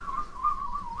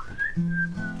Cakemaker,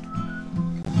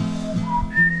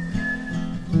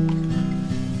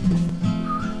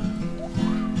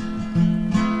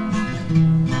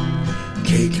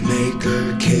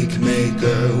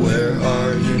 Cakemaker, where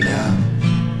are you now?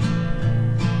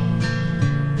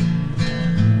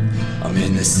 I'm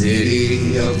in the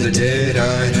city of the dead,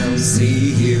 I don't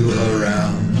see you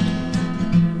around.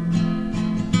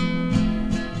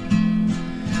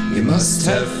 You must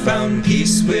have found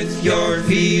peace with your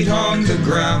feet on the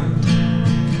ground.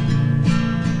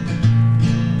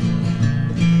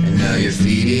 And now you're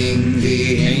feeding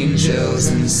the angels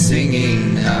and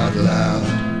singing out loud.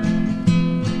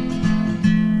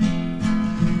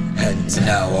 And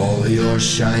now all your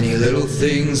shiny little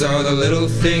things are the little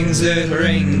things that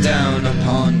rain down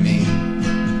upon me.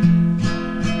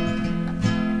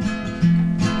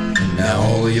 And now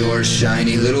all your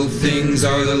shiny little things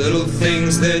are the little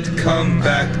things that come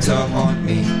back to haunt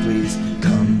me. Please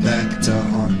come back to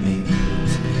haunt me.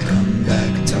 Please come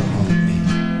back to haunt me.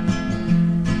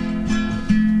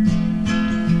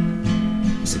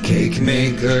 So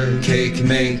Cakemaker,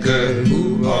 Cakemaker,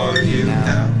 who are you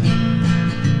now?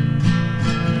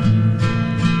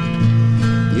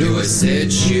 You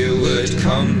said you would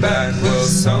come back, well,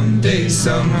 someday,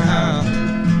 somehow.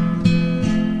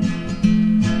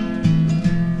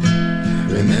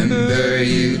 Remember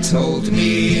you told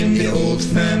me in the old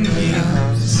family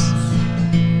house.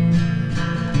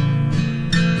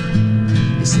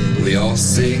 You said we all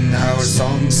sing our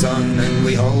song, son, and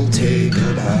we all take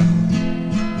a bow.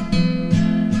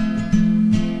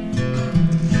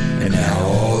 And now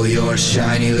all your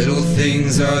shiny little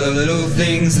things are the little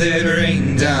things that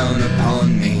rain down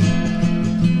upon me.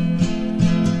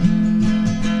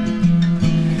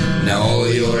 Now all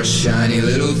your shiny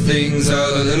little things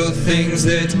are the little things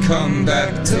that come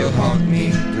back to haunt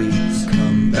me. Please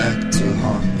come back to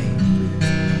haunt me.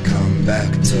 Please come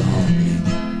back to haunt me.